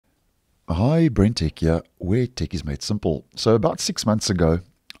Hi, BrenTech here, where tech is made simple. So about 6 months ago,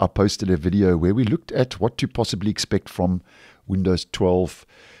 I posted a video where we looked at what to possibly expect from Windows 12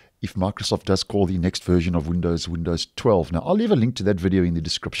 if Microsoft does call the next version of Windows 12. Now, I'll leave a link to that video in the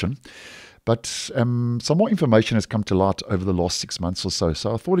description. But some more information has come to light over the last 6 months or so.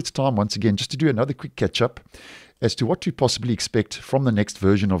 So I thought it's time once again just to do another quick catch-up as to what to possibly expect from the next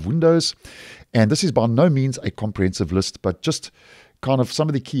version of Windows. And this is by no means a comprehensive list, but just kind of some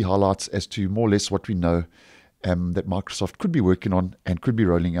of the key highlights as to more or less what we know that Microsoft could be working on and could be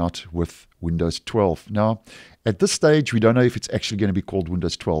rolling out with Windows 12. Now, at this stage, we don't know if it's actually going to be called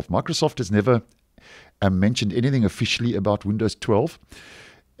Windows 12. Microsoft has never mentioned anything officially about Windows 12.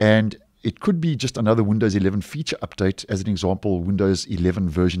 And it could be just another Windows 11 feature update, as an example, Windows 11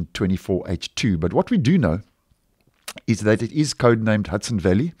 version 24H2. But what we do know is that it is codenamed Hudson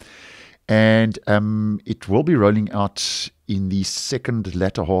Valley, and it will be rolling out in the second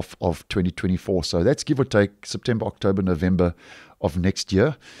latter half of 2024. So that's give or take September, October, November of next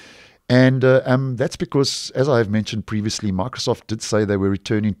year. And that's because, as I have mentioned previously, Microsoft did say they were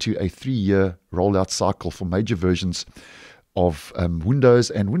returning to a 3-year rollout cycle for major versions of Windows,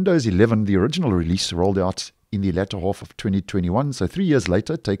 and Windows 11, the original release, rolled out in the latter half of 2021. So 3 years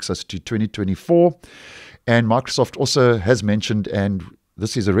later takes us to 2024. And Microsoft also has mentioned, and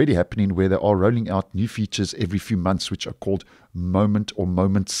this is already happening, where they are rolling out new features every few months, which are called moments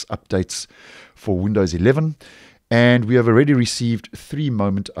updates for Windows 11. And we have already received 3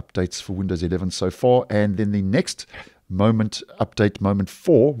 moment updates for Windows 11 so far. And then the next moment update, moment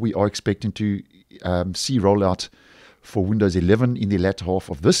 4, we are expecting to see rollout for Windows 11 in the latter half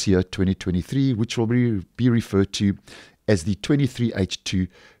of this year, 2023, which will be referred to as the 23H2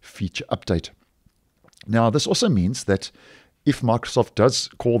 feature update. Now, this also means that if Microsoft does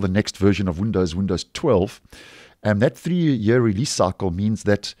call the next version of Windows, Windows 12, that 3-year release cycle means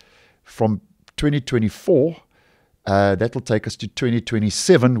that from 2024, that will take us to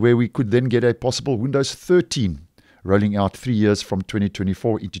 2027, where we could then get a possible Windows 13 rolling out 3 years from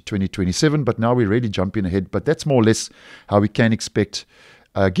 2024 into 2027. But now we're really jumping ahead. But that's more or less how we can expect,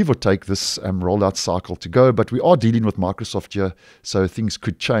 give or take, this rollout cycle to go. But we are dealing with Microsoft here, so things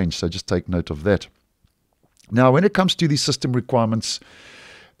could change. So just take note of that. Now, when it comes to the system requirements,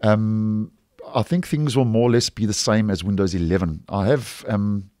 I think things will more or less be the same as Windows 11. I have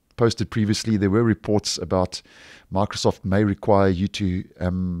posted previously, there were reports about Microsoft may require you to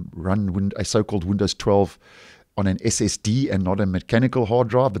run a so-called Windows 12 on an SSD and not a mechanical hard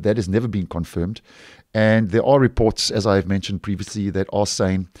drive, but that has never been confirmed. And there are reports, as I have mentioned previously, that are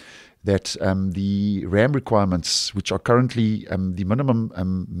saying that the RAM requirements, which are currently the minimum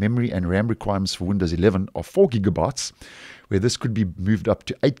memory and RAM requirements for Windows 11, are 4 gigabytes, where this could be moved up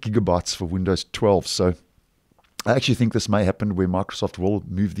to 8 gigabytes for Windows 12. So I actually think this may happen where Microsoft will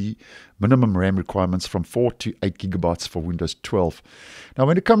move the minimum RAM requirements from 4 to 8 gigabytes for Windows 12. Now,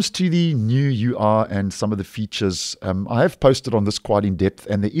 when it comes to the new UI and some of the features, I have posted on this quite in depth,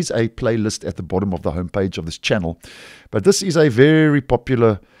 and there is a playlist at the bottom of the homepage of this channel. But this is a very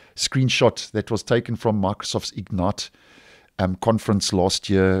popular screenshot that was taken from Microsoft's Ignite conference last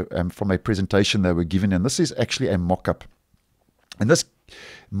year from a presentation they were given. And this is actually a mock-up. And this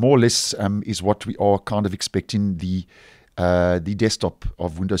more or less is what we are kind of expecting the desktop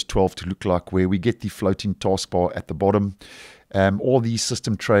of Windows 12 to look like, where we get the floating taskbar at the bottom. All the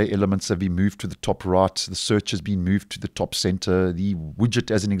system tray elements have been moved to the top right. The search has been moved to the top center. The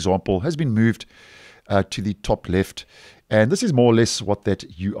widget, as an example, has been moved to the top left. And this is more or less what that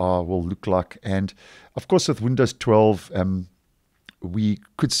UI will look like. And of course, with Windows 12, we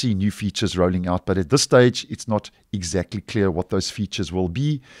could see new features rolling out, but at this stage, it's not exactly clear what those features will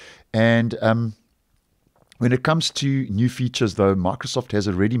be. And when it comes to new features, though, Microsoft has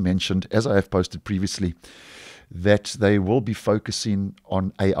already mentioned, as I have posted previously, that they will be focusing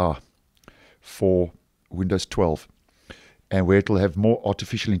on AI for Windows 12, and where it will have more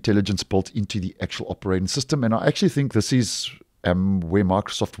artificial intelligence built into the actual operating system. And I actually think this is where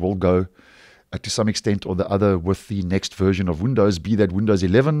Microsoft will go to some extent or the other with the next version of Windows, be that Windows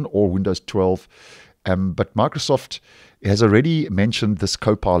 11 or Windows 12. But Microsoft has already mentioned this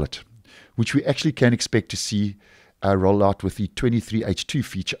Copilot, which we actually can expect to see roll out with the 23H2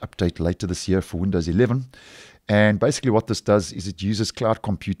 feature update later this year for Windows 11. And basically what this does is it uses cloud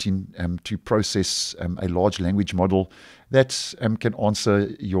computing to process a large language model that can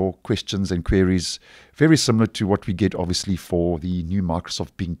answer your questions and queries, very similar to what we get obviously for the new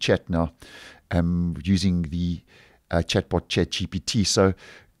Microsoft Bing Chat now, using the chatbot ChatGPT. So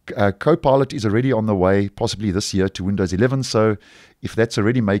Copilot is already on the way, possibly this year, to Windows 11. So if that's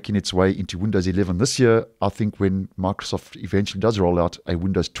already making its way into Windows 11 this year, I think when Microsoft eventually does roll out a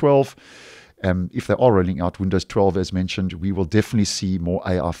Windows 12, if they are rolling out Windows 12, as mentioned, we will definitely see more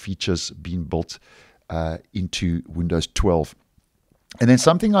AI features being built into Windows 12. And then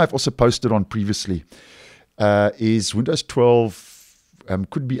something I've also posted on previously is Windows 12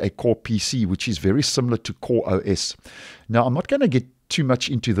 could be a core PC, which is very similar to Core OS. Now, I'm not going to get too much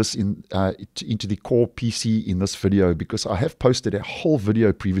into this into the core PC in this video, because I have posted a whole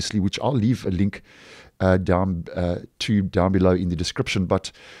video previously, which I'll leave a link down below in the description.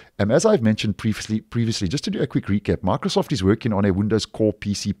 But as I've mentioned previously, just to do a quick recap, Microsoft is working on a Windows Core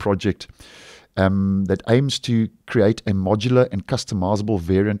PC project that aims to create a modular and customizable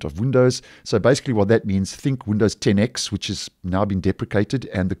variant of Windows. So basically what that means, think Windows 10X, which has now been deprecated,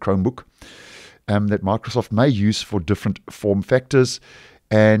 and the Chromebook that Microsoft may use for different form factors.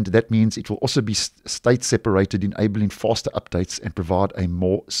 And that means it will also be state separated, enabling faster updates and provide a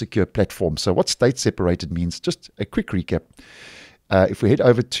more secure platform. So what state separated means, just a quick recap. If we head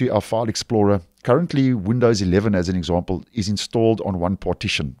over to our File Explorer, currently Windows 11, as an example, is installed on one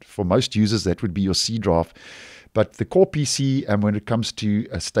partition. For most users, that would be your C drive. But the core PC, when it comes to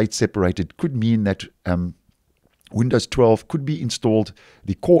state separated, could mean that Windows 12 could be installed,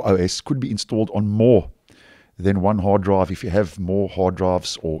 the core OS could be installed on more than one hard drive if you have more hard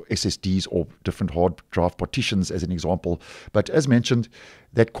drives or SSDs or different hard drive partitions, as an example. But as mentioned,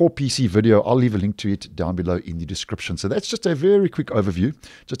 that core PC video, I'll leave a link to it down below in the description. So that's just a very quick overview,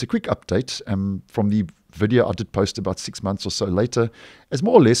 just a quick update from the video I did post about 6 months or so later, as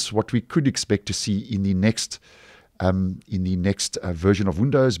more or less what we could expect to see in the next version of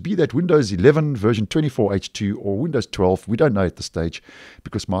Windows, be that Windows 11 version 24H2 or Windows 12. We don't know at this stage,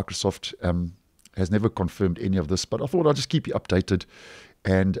 because Microsoft has never confirmed any of this, but I thought I'd just keep you updated.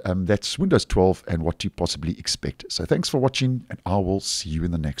 And that's Windows 12 and what to possibly expect. So thanks for watching, and I will see you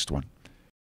in the next one.